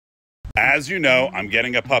As you know, I'm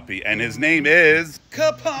getting a puppy, and his name is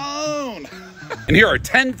Capone. And here are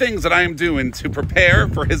 10 things that I am doing to prepare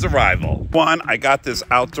for his arrival. 1, I got this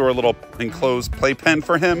outdoor little enclosed playpen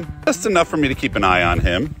for him. Just enough for me to keep an eye on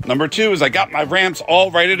him. Number 2 is I got my ramps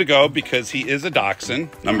all ready to go because he is a dachshund.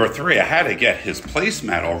 Number 3, I had to get his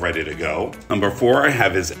placemat all ready to go. Number 4, I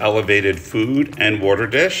have his elevated food and water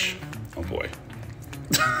dish. Oh boy.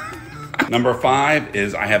 Number 5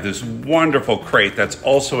 is I have this wonderful crate that's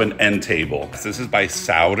also an end table. This is by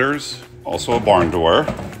Souders, also a barn door.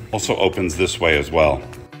 Also opens this way as well.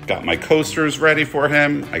 Got my coasters ready for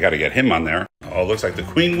him. I gotta get him on there. Oh, looks like the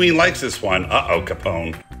Queen Wee likes this one. Uh-oh,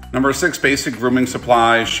 Capone. Number 6, basic grooming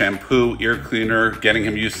supplies, shampoo, ear cleaner, getting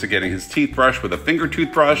him used to getting his teeth brushed with a finger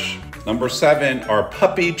toothbrush. Number 7 are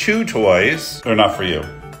puppy chew toys. They're not for you.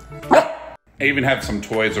 I even have some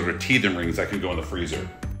toys that are teething rings that can go in the freezer.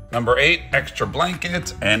 Number 8, extra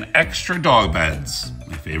blankets and extra dog beds.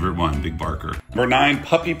 My favorite one, Big Barker. Number 9,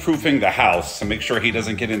 puppy proofing the house to make sure he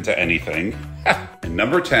doesn't get into anything. And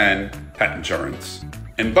number 10, pet insurance.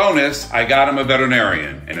 And bonus, I got him a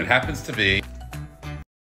veterinarian, and it happens to be